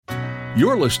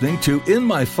You're listening to In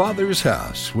My Father's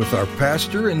House with our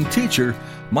pastor and teacher,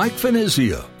 Mike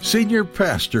Finizio, Senior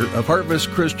Pastor of Harvest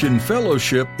Christian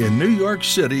Fellowship in New York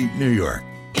City, New York.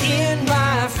 In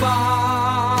my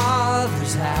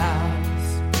Father's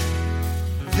house,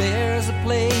 there's a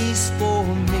place for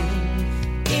me.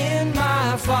 In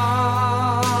my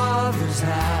Father's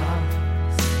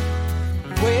house,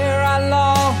 where I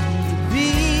long to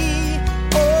be.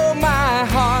 Oh, my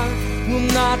heart will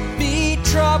not be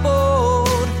troubled.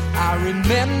 I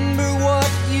remember what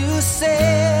you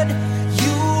said.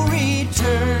 You'll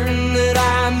return that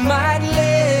I might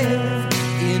live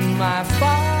in my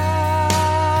Father's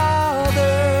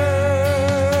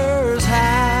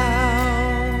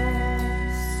house.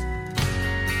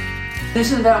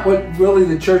 Isn't that what really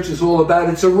the church is all about?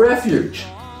 It's a refuge.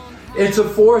 It's a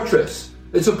fortress.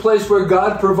 It's a place where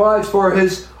God provides for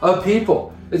His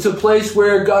people. It's a place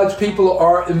where God's people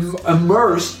are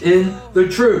immersed in the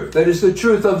truth. That is the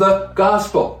truth of the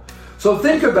gospel. So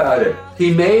think about it.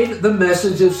 He made the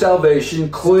message of salvation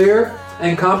clear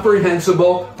and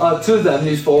comprehensible to them,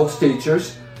 these false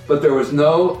teachers, but there was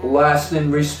no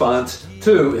lasting response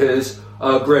to His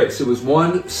grace. It was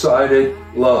one-sided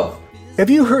love. Have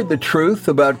you heard the truth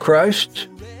about Christ?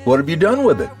 What have you done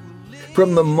with it?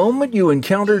 From the moment you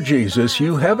encounter Jesus,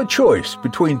 you have a choice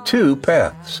between two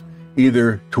paths.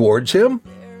 Either towards Him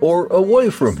or away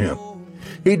from Him.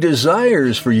 He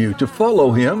desires for you to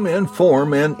follow Him and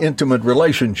form an intimate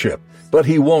relationship, but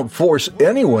He won't force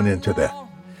anyone into that.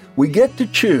 We get to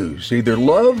choose either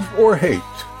love or hate.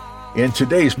 In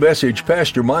today's message,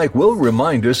 Pastor Mike will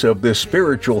remind us of this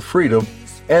spiritual freedom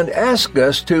and ask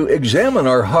us to examine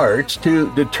our hearts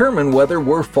to determine whether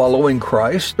we're following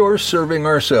Christ or serving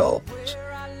ourselves.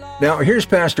 Now, here's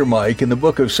Pastor Mike in the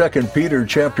book of 2 Peter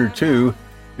chapter 2,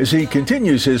 as he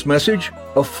continues his message,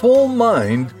 a full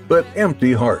mind but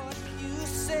empty heart. You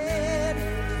said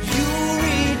you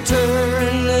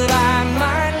return that I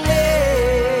might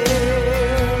live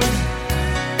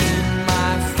in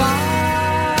my Father's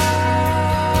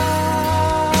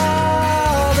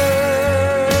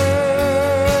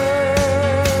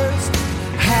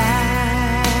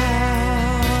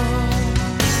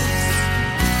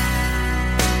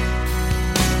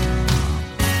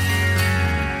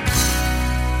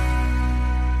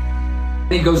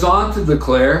He goes on to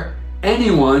declare,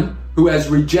 anyone who has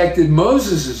rejected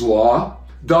Moses' law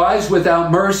dies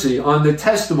without mercy on the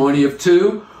testimony of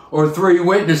 2 or 3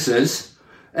 witnesses.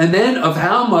 And then of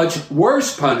how much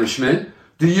worse punishment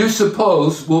do you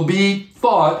suppose will be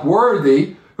thought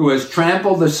worthy who has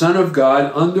trampled the Son of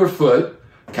God underfoot,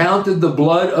 counted the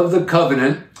blood of the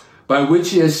covenant by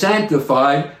which He has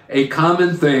sanctified a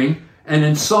common thing, and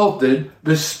insulted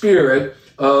the Spirit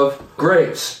of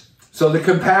grace? So the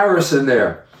comparison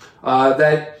there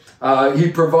that He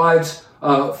provides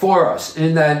for us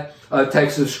in that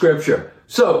text of Scripture.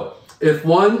 So if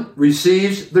one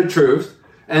receives the truth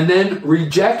and then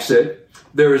rejects it,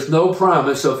 there is no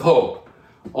promise of hope,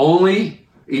 only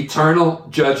eternal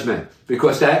judgment,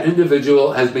 because that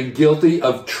individual has been guilty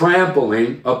of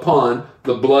trampling upon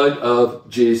the blood of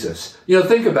Jesus. You know,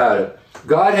 think about it.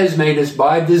 God has made us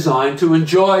by design to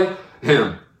enjoy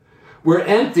Him. We're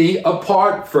empty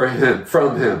apart from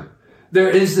Him. There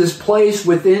is this place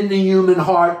within the human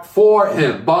heart for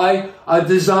Him by a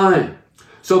design.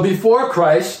 So before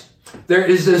Christ, there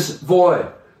is this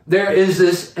void. There is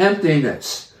this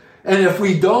emptiness. And if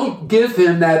we don't give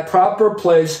Him that proper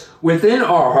place within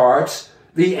our hearts,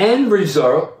 the end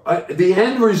result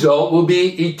will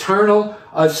be eternal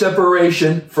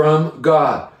separation from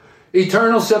God.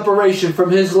 Eternal separation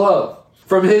from His love,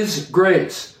 from His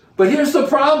grace. But here's the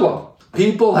problem.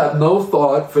 People have no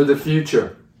thought for the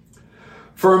future.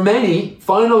 For many,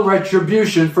 final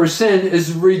retribution for sin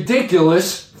is a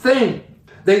ridiculous thing.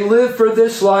 They live for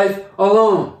this life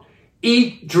alone.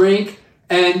 Eat, drink,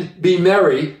 and be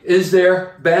merry is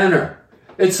their banner.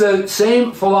 It's the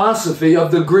same philosophy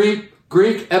of the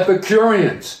Greek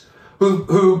Epicureans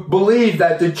who believed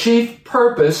that the chief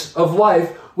purpose of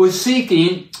life was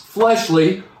seeking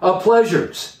fleshly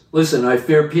pleasures. Listen, I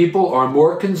fear people are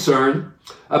more concerned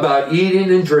about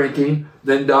eating and drinking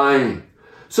than dying.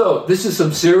 So this is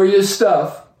some serious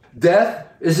stuff. Death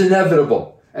is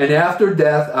inevitable. And after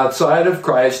death, outside of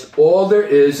Christ, all there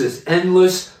is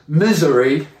endless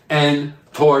misery and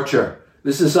torture.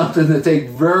 This is something to take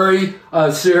very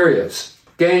serious.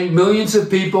 Gang, millions of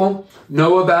people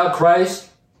know about Christ,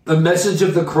 the message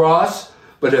of the cross,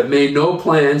 but have made no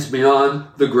plans beyond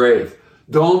the grave.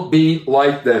 Don't be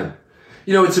like them.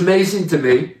 You know, it's amazing to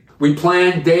me. We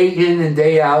plan day in and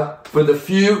day out for the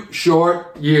few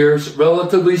short years,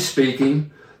 relatively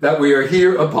speaking, that we are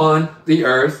here upon the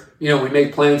earth. You know, we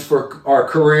make plans for our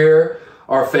career,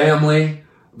 our family,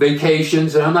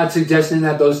 vacations, and I'm not suggesting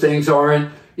that those things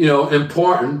aren't,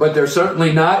 important, but they're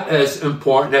certainly not as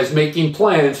important as making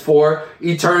plans for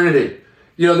eternity.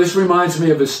 This reminds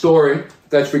me of a story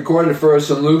that's recorded for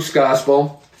us in Luke's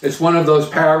Gospel. It's one of those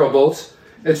parables.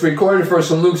 It's recorded for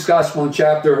us in Luke's Gospel in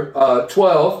chapter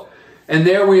 12, and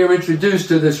there we are introduced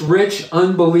to this rich,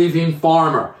 unbelieving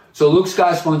farmer. So Luke's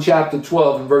Gospel in chapter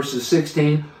 12 and verses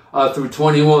 16 through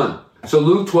 21. So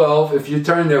Luke 12, if you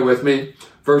turn there with me,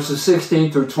 verses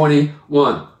 16 through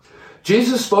 21.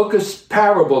 Jesus spoke a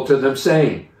parable to them,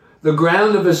 saying, "The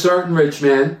ground of a certain rich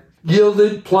man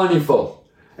yielded plentiful.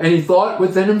 And he thought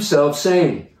within himself,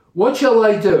 saying, What shall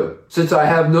I do, since I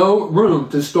have no room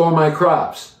to store my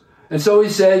crops? And so he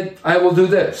said, I will do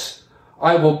this.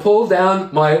 I will pull down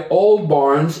my old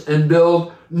barns and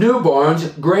build new barns,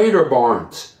 greater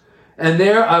barns. And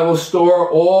there I will store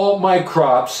all my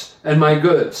crops and my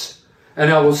goods.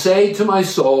 And I will say to my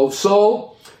soul,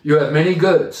 Soul, you have many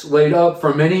goods laid up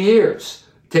for many years.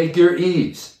 Take your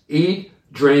ease, eat,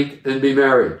 drink, and be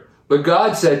merry. But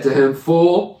God said to him,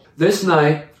 Fool, this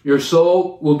night your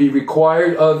soul will be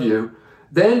required of you.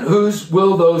 Then whose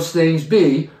will those things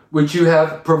be which you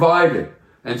have provided?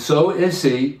 And so is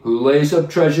he who lays up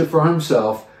treasure for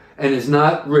himself and is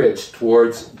not rich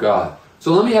towards God."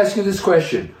 So let me ask you this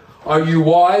question. Are you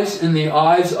wise in the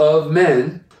eyes of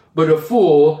men, but a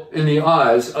fool in the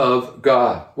eyes of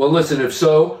God? Well, listen, if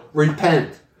so,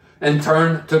 repent and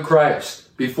turn to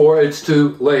Christ before it's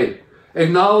too late.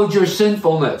 Acknowledge your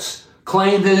sinfulness.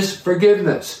 Claim his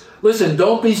forgiveness. Listen,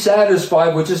 don't be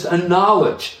satisfied with just a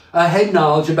head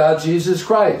knowledge about Jesus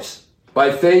Christ.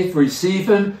 By faith, receive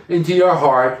him into your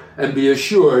heart and be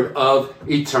assured of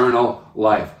eternal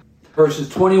life. Verses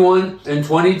 21 and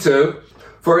 22,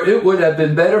 "For it would have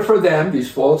been better for them,"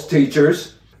 these false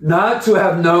teachers, "not to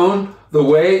have known the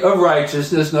way of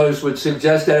righteousness." Notice would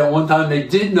suggest that at one time they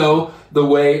did know the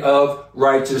way of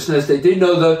righteousness. They did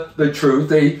know the truth.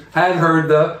 They had heard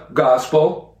the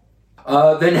gospel.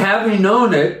 "Then having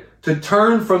known it, to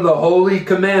turn from the holy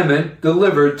commandment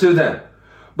delivered to them.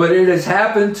 But it has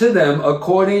happened to them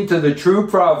according to the true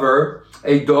proverb,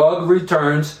 a dog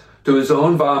returns to his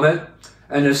own vomit,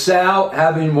 and a sow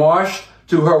having washed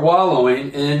to her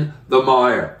wallowing in the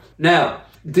mire." Now,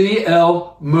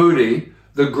 D.L. Moody,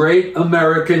 the great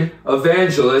American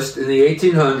evangelist in the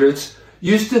 1800s,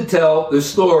 used to tell the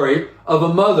story of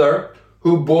a mother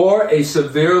who bore a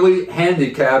severely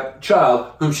handicapped child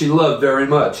whom she loved very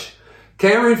much.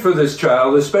 Caring for this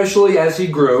child, especially as he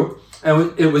grew,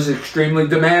 and it was extremely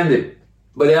demanding.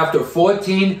 But after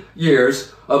 14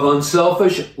 years of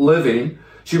unselfish living,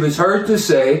 she was heard to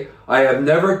say, "I have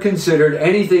never considered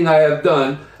anything I have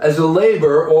done as a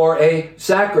labor or a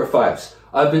sacrifice.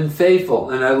 I've been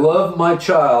faithful and I love my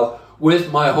child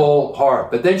with my whole heart."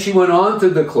 But then she went on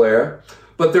to declare,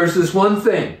 "But there's this one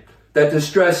thing that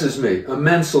distresses me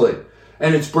immensely,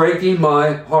 and it's breaking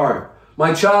my heart.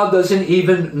 My child doesn't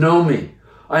even know me.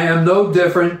 I am no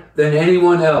different than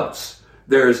anyone else.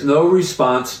 There is no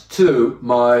response to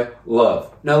my love."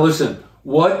 Now listen,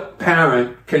 what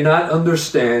parent cannot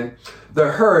understand the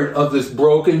hurt of this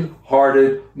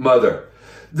broken-hearted mother?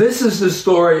 This is the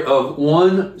story of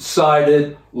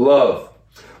one-sided love,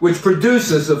 which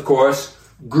produces, of course,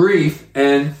 grief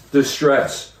and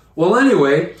distress. Well,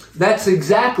 anyway, that's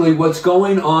exactly what's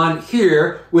going on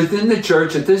here within the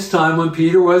church at this time when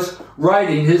Peter was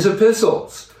writing his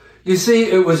epistles. You see,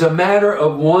 it was a matter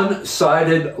of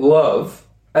one-sided love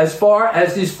as far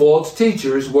as these false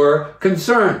teachers were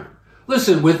concerned.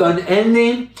 Listen, with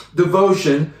unending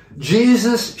devotion,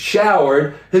 Jesus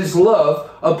showered his love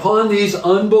upon these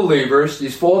unbelievers,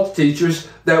 these false teachers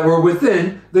that were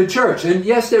within the church. And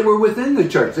yes, they were within the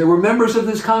church. They were members of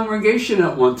this congregation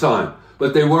at one time,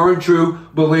 but they weren't true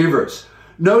believers.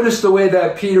 Notice the way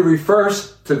that Peter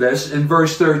refers to this in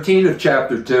verse 13 of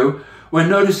chapter 2, when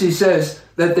notice he says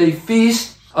that they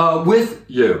feast with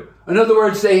you. In other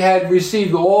words, they had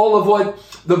received all of what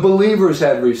the believers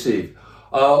had received,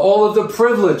 all of the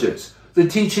privileges, the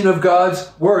teaching of God's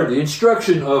word, the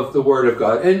instruction of the word of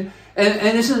God. And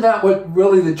isn't that what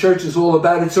really the church is all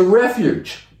about? It's a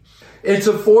refuge. It's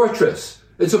a fortress.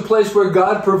 It's a place where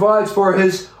God provides for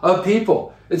his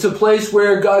people. It's a place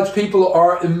where God's people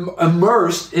are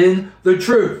immersed in the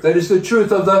truth. That is the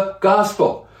truth of the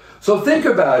gospel. So think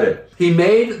about it. He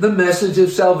made the message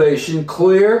of salvation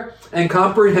clear and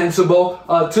comprehensible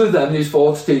to them, these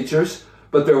false teachers,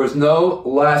 but there was no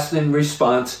lasting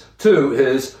response to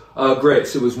his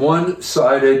grace. It was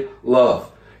one-sided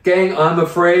love. Gang, I'm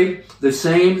afraid the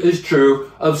same is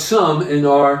true of some in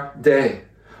our day.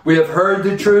 We have heard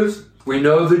the truth. We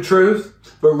know the truth,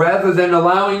 but rather than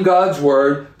allowing God's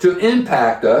word to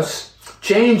impact us,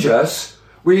 change us,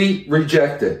 we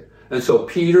reject it. And so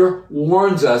Peter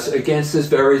warns us against this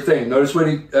very thing. Notice what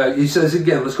he says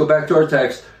again. Let's go back to our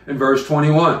text in verse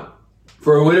 21.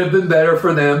 For it would have been better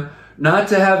for them not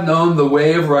to have known the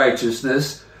way of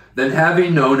righteousness than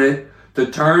having known it,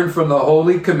 to turn from the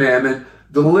holy commandment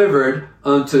delivered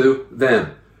unto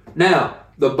them. Now,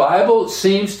 the Bible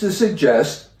seems to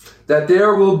suggest that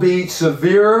there will be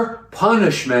severe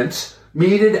punishments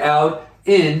meted out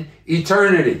in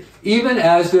eternity, even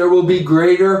as there will be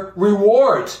greater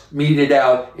rewards meted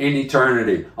out in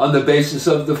eternity on the basis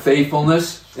of the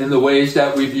faithfulness in the ways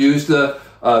that we've used the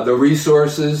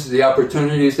resources, the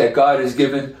opportunities that God has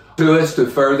given to us to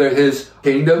further his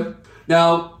kingdom.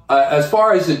 Now, as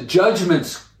far as the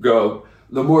judgments go,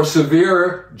 the more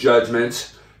severe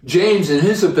judgments, James in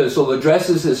his epistle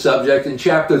addresses this subject in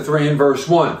chapter 3 and verse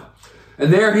 1.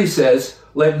 And there he says,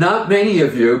 let not many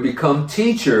of you become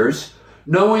teachers,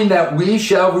 knowing that we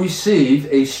shall receive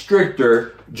a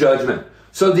stricter judgment.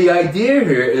 So the idea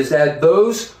here is that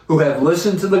those who have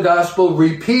listened to the gospel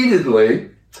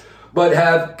repeatedly, but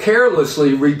have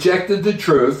carelessly rejected the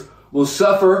truth, will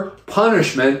suffer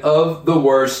punishment of the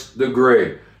worst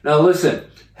degree. Now listen,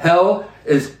 hell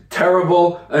is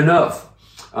terrible enough.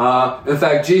 In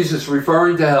fact, Jesus,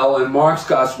 referring to hell in Mark's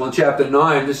Gospel in chapter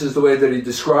 9, this is the way that he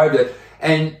described it.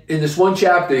 And in this one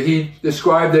chapter, he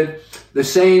described it the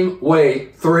same way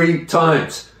 3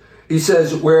 times. He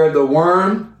says, where the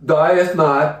worm dieth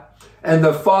not, and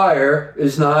the fire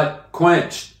is not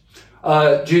quenched.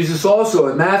 Jesus also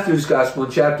in Matthew's Gospel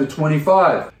in chapter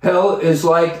 25, hell is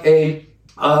like a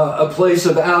place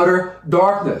of outer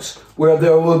darkness, where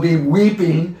there will be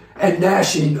weeping and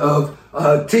gnashing of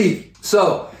teeth.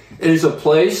 So, it is a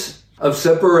place of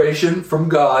separation from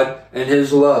God and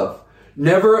his love.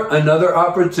 Never another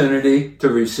opportunity to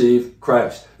receive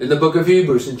Christ. In the book of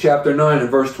Hebrews, in chapter 9 and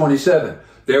verse 27,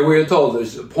 there we are told, it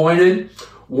is appointed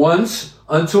once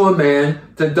unto a man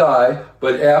to die,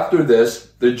 but after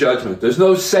this, the judgment. There's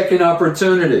no second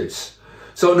opportunities.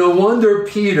 So no wonder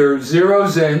Peter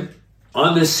zeroes in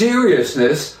on the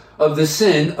seriousness of the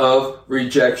sin of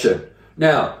rejection.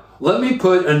 Now, let me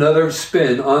put another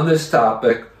spin on this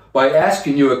topic by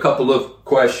asking you a couple of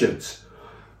questions.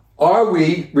 Are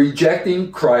we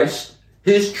rejecting Christ,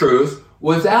 his truth,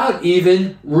 without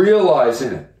even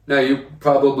realizing it? Now, you're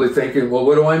probably thinking, well,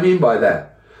 what do I mean by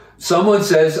that? Someone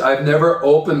says, I've never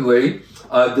openly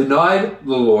denied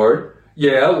the Lord.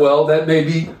 Yeah, well, that may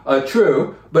be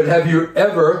true, but have you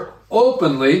ever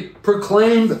openly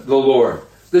proclaimed the Lord?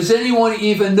 Does anyone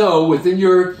even know within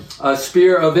your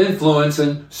sphere of influence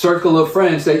and circle of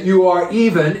friends that you are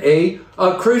even a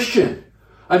Christian?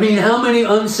 I mean, how many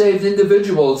unsaved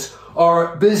individuals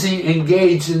are busy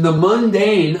engaged in the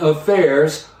mundane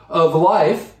affairs of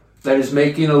life, that is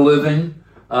making a living,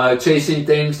 chasing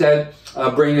things that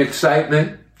bring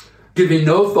excitement, giving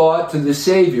no thought to the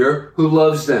Savior who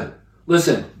loves them?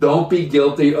 Listen, don't be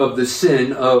guilty of the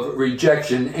sin of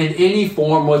rejection in any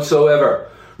form whatsoever.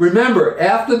 Remember,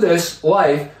 after this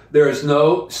life, there is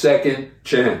no second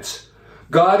chance.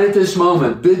 God at this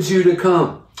moment bids you to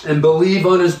come and believe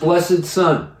on his blessed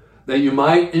Son, that you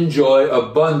might enjoy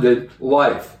abundant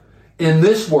life in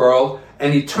this world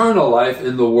and eternal life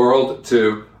in the world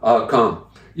to come.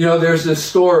 You know, there's this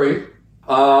story,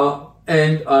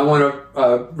 and I want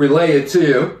to relay it to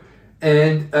you.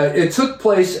 And it took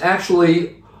place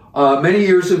actually many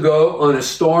years ago on a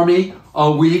stormy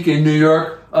week in New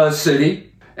York City.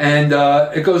 And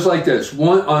it goes like this.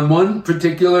 On one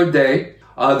particular day,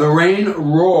 the rain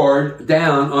roared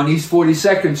down on East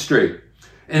 42nd Street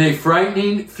in a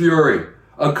frightening fury,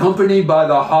 accompanied by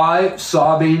the high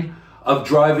sobbing of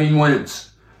driving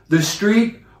winds. The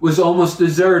street was almost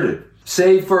deserted,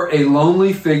 save for a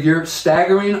lonely figure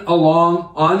staggering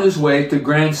along on his way to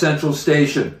Grand Central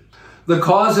Station. The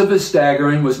cause of his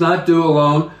staggering was not due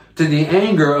alone to the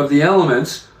anger of the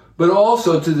elements, but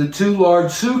also to the 2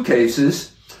 large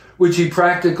suitcases which he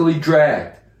practically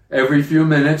dragged. Every few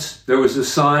minutes, there was a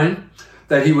sign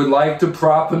that he would like to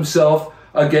prop himself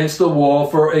against the wall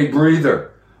for a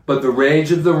breather. But the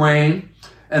rage of the rain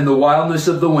and the wildness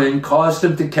of the wind caused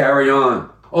him to carry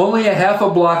on. Only a half a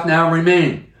block now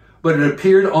remained, but it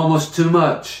appeared almost too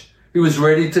much. He was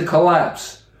ready to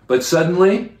collapse. But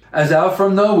suddenly, as out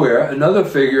from nowhere, another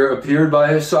figure appeared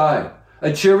by his side.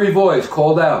 A cheery voice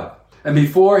called out, and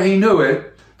before he knew it,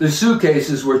 the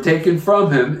suitcases were taken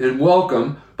from him in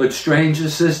welcome but strange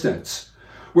assistance.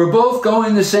 We're both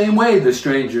going the same way, the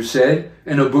stranger said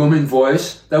in a booming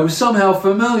voice that was somehow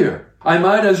familiar. I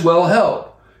might as well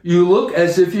help. You look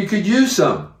as if you could use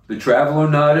some. The traveler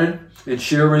nodded In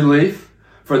sheer relief,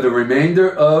 for the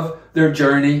remainder of their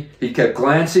journey, he kept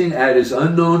glancing at his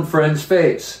unknown friend's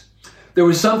face. There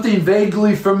was something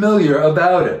vaguely familiar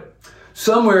about it.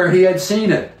 Somewhere he had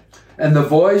seen it, and the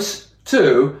voice,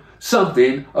 too,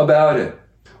 something about it.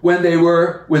 When they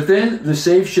were within the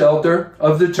safe shelter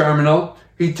of the terminal,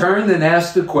 he turned and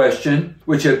asked the question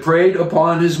which had preyed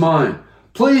upon his mind.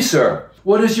 "Please, sir,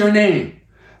 what is your name?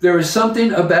 There is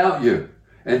something about you."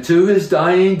 And to his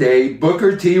dying day,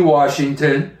 Booker T.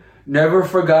 Washington never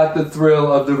forgot the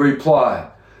thrill of the reply.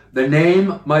 "The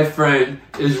name, my friend,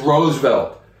 is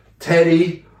Roosevelt.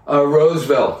 Teddy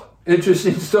Roosevelt."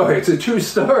 Interesting story. It's a true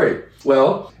story.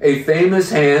 Well, a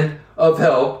famous hand of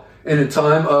help in a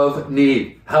time of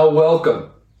need. How welcome.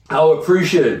 How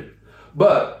appreciated.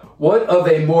 But what of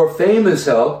a more famous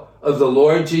help of the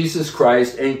Lord Jesus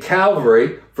Christ and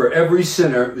Calvary for every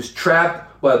sinner who's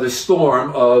trapped by the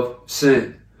storm of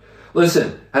sin?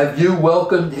 Listen, have you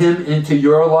welcomed him into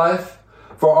your life?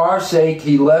 For our sake,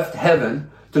 he left heaven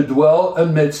to dwell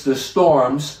amidst the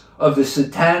storms of the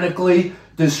satanically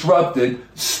disrupted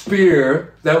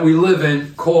sphere that we live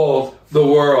in called the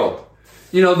world.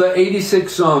 You know, the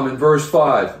 86th Psalm in verse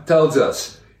 5 tells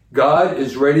us, God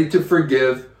is ready to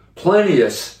forgive,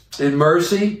 plenteous in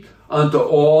mercy unto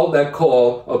all that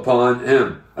call upon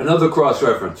him. Another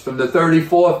cross-reference from the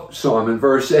 34th Psalm in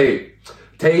verse 8.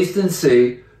 Taste and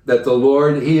see that the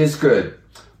Lord, he is good.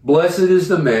 Blessed is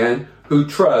the man who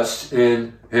trusts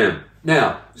in him.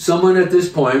 Now, someone at this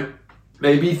point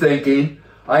may be thinking,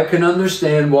 I can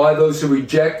understand why those who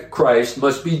reject Christ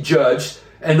must be judged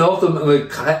and ultimately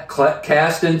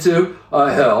cast into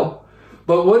hell.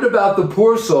 But what about the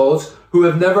poor souls who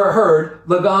have never heard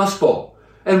the gospel?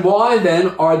 And why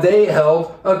then are they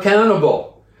held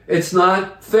accountable? It's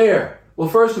not fair. Well,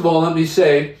 first of all, let me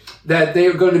say that they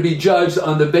are going to be judged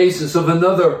on the basis of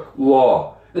another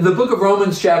law. In the book of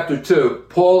Romans chapter 2,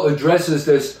 Paul addresses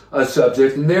this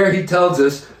subject, and there he tells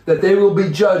us that they will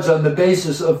be judged on the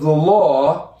basis of the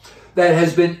law that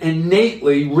has been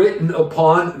innately written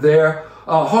upon their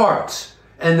hearts,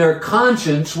 and their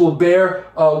conscience will bear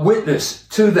witness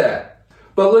to that.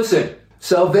 But listen,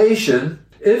 salvation,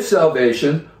 if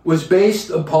salvation was based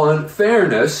upon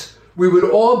fairness, we would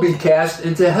all be cast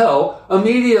into hell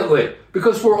immediately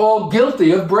because we're all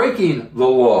guilty of breaking the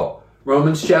law.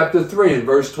 Romans chapter 3 and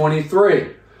verse 23.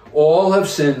 All have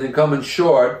sinned and come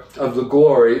short of the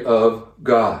glory of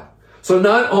God. So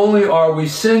not only are we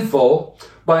sinful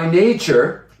by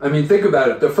nature, I mean, think about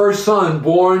it. The first son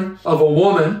born of a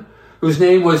woman whose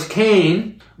name was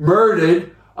Cain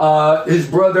murdered his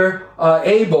brother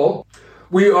Abel.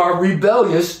 We are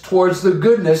rebellious towards the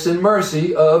goodness and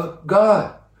mercy of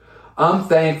God. I'm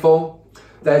thankful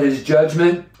that his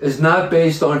judgment is not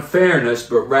based on fairness,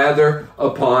 but rather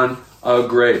upon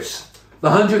grace. The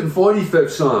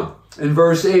 145th Psalm in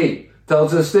verse 8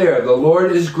 tells us there, the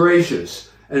Lord is gracious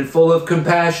and full of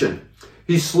compassion.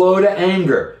 He's slow to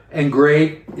anger and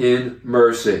great in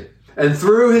mercy. And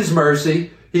through his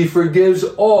mercy, he forgives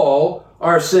all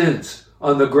our sins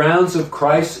on the grounds of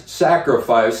Christ's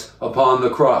sacrifice upon the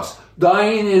cross,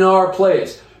 dying in our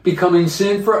place, becoming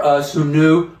sin for us who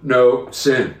knew no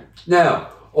sin. Now,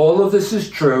 all of this is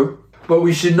true, but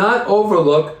we should not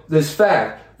overlook this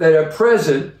fact that at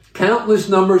present, countless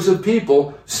numbers of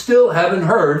people still haven't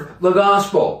heard the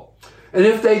gospel. And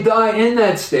if they die in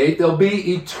that state, they'll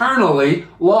be eternally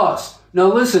lost. Now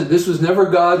listen, this was never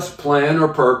God's plan or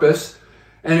purpose,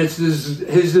 and it's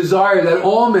his desire that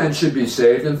all men should be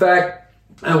saved. In fact,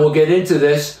 and we'll get into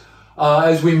this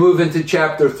as we move into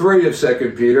chapter 3 of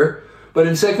 2 Peter, but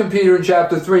in 2 Peter in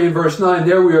chapter 3 and verse 9,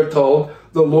 there we are told,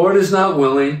 the Lord is not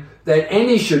willing that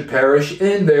any should perish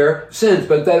in their sins,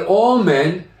 but that all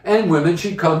men and women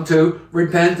should come to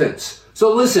repentance.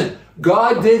 So listen,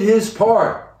 God did his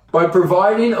part by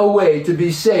providing a way to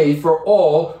be saved for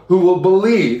all who will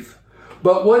believe.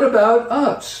 But what about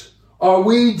us? Are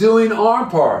we doing our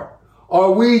part?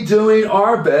 Are we doing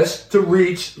our best to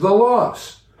reach the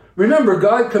lost? Remember,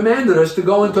 God commanded us to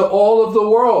go into all of the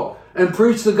world and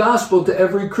preach the gospel to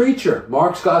every creature.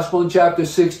 Mark's gospel in chapter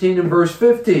 16 and verse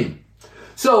 15.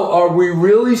 So are we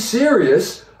really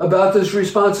serious about this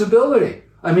responsibility?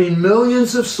 I mean,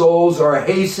 millions of souls are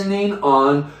hastening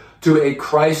on to a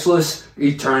Christless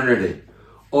eternity.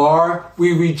 Are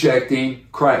we rejecting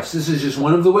Christ? This is just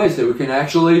one of the ways that we can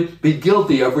actually be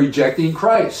guilty of rejecting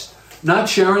Christ, not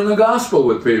sharing the gospel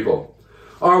with people.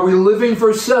 Are we living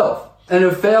for self and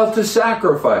have failed to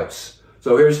sacrifice?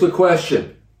 So here's the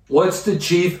question. What's the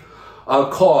chief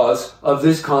cause of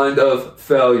this kind of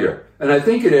failure? And I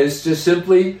think it is just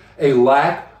simply a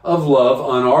lack of love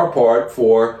on our part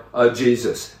for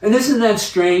Jesus. And isn't that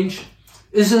strange?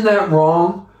 Isn't that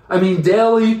wrong? I mean,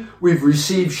 daily we've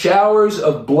received showers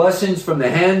of blessings from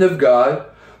the hand of God,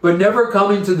 but never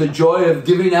coming to the joy of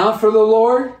giving out for the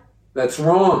Lord? That's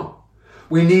wrong.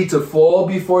 We need to fall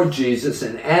before Jesus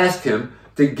and ask him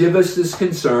to give us this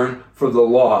concern for the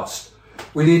lost.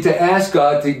 We need to ask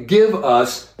God to give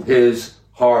us his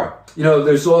heart. You know,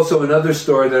 there's also another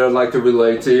story that I'd like to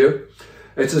relate to you.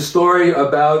 It's a story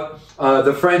about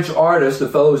the French artist. The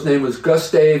fellow's name was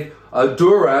Gustave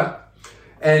Dura.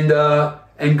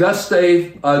 And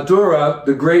Gustave Dura,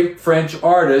 the great French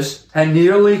artist, had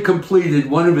nearly completed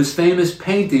one of his famous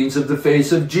paintings of the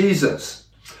face of Jesus.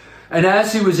 And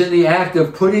as he was in the act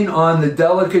of putting on the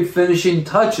delicate finishing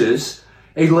touches,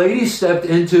 a lady stepped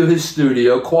into his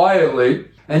studio quietly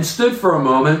and stood for a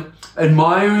moment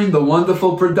admiring the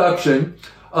wonderful production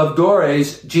of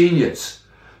Dura's genius.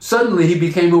 Suddenly he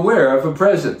became aware of a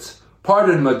presence.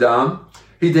 "Pardon, madame,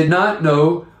 I did not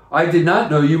know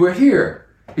you were here,"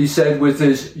 he said with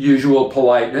his usual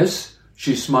politeness.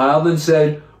 She smiled and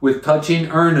said with touching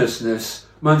earnestness,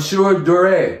 "Monsieur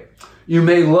Dura, you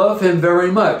may love him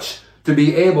very much to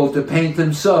be able to paint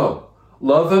him so."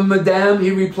 "Love him, madame,"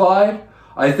 he replied.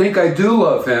 "I think I do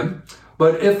love him,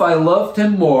 but if I loved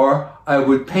him more, I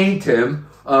would paint him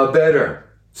better."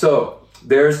 So,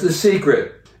 there's the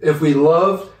secret. If we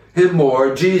loved him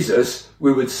more, Jesus,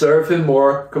 we would serve him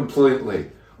more completely.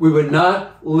 We would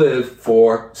not live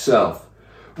for self.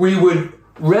 We would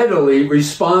readily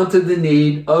respond to the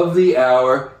need of the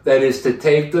hour, that is to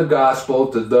take the gospel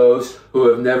to those who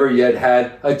have never yet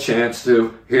had a chance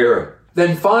to hear it.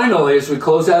 Then finally, as we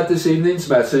close out this evening's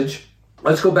message,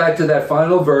 let's go back to that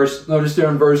final verse. Notice there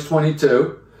in verse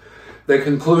 22, the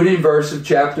concluding verse of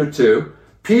chapter 2.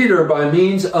 Peter, by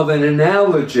means of an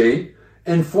analogy,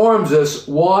 informs us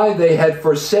why they had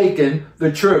forsaken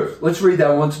the truth. Let's read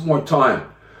that once more time.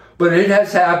 "But it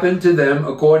has happened to them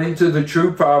according to the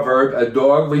true proverb, a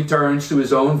dog returns to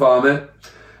his own vomit,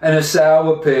 and a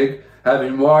sow, a pig,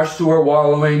 having washed to her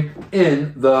wallowing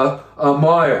in the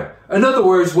mire." In other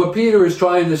words, what Peter is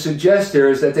trying to suggest here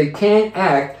is that they can't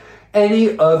act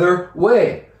any other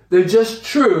way. They're just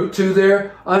true to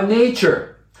their nature.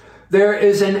 There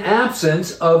is an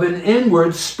absence of an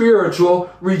inward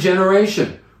spiritual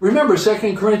regeneration. Remember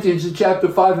 2 Corinthians in chapter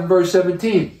 5 and verse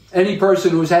 17. Any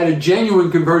person who's had a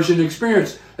genuine conversion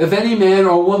experience, if any man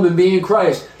or woman be in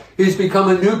Christ, he's become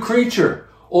a new creature.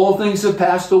 All things have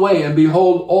passed away, and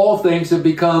behold, all things have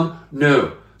become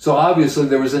new. So obviously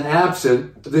this was an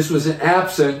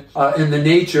absent in the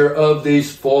nature of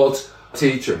these false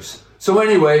teachers. So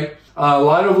anyway, a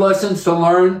lot of lessons to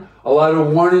learn, a lot of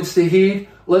warnings to heed.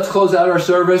 Let's close out our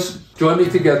service. Join me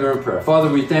together in prayer. Father,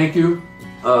 we thank you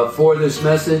for this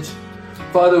message.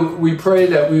 Father, we pray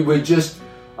that we would just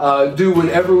do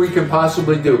whatever we can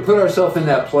possibly do. Put ourselves in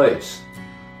that place.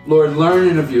 Lord,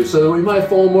 learning of you so that we might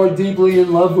fall more deeply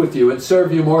in love with you and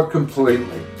serve you more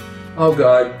completely. Oh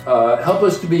God, help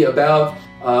us to be about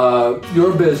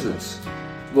your business.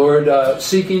 Lord,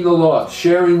 seeking the lost,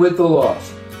 sharing with the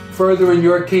lost, furthering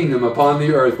your kingdom upon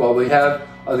the earth while we have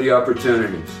the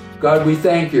opportunities. God, we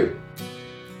thank you.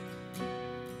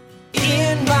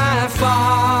 In my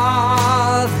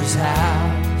Father's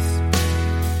house,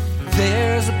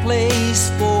 there's a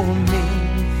place for me.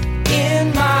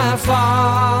 In my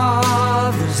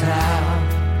Father's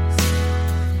house,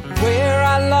 where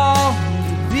I long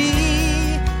to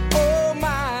be. Oh,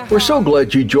 my. We're so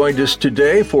glad you joined us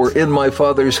today for In My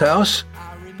Father's House.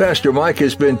 Pastor Mike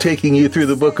has been taking you through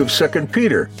the book of 2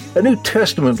 Peter, a New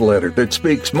Testament letter that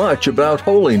speaks much about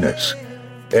holiness.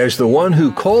 As the one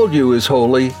who called you is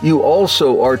holy, you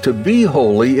also are to be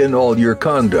holy in all your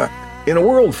conduct. In a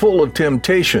world full of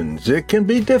temptations, it can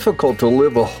be difficult to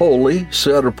live a holy,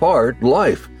 set-apart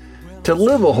life, to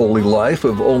live a holy life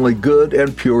of only good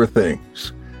and pure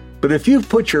things. But if you've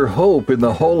put your hope in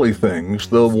the holy things,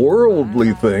 the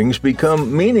worldly things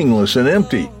become meaningless and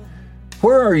empty.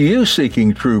 Where are you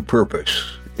seeking true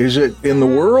purpose? Is it in the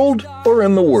world or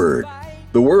in the Word?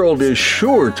 The world is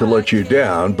sure to let you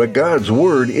down, but God's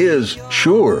Word is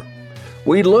sure.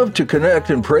 We'd love to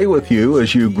connect and pray with you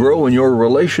as you grow in your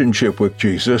relationship with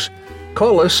Jesus.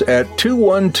 Call us at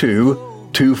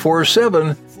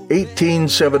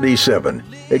 212-247-1877.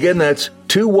 Again, that's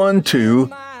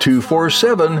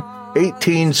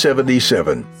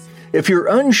 212-247-1877. If you're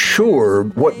unsure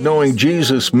what knowing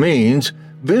Jesus means,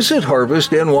 visit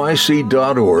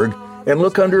harvestnyc.org and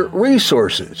look under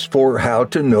Resources for How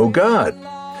to Know God.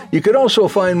 You can also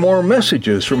find more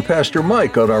messages from Pastor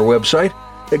Mike on our website.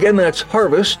 Again, that's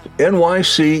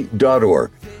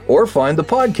harvestnyc.org. Or find the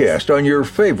podcast on your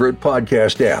favorite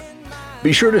podcast app.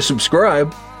 Be sure to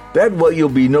subscribe. That way you'll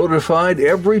be notified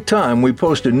every time we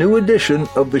post a new edition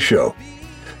of the show.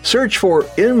 Search for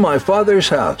In My Father's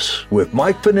House with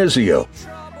Mike Finizio.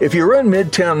 If you're in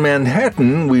Midtown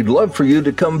Manhattan, we'd love for you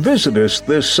to come visit us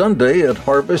this Sunday at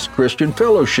Harvest Christian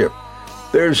Fellowship.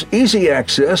 There's easy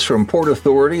access from Port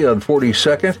Authority on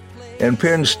 42nd and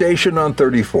Penn Station on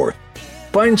 34th.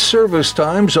 Find service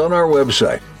times on our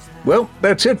website. Well,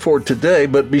 that's it for today,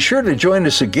 but be sure to join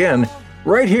us again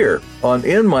right here on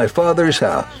In My Father's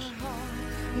House.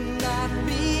 Not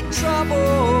be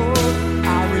troubled.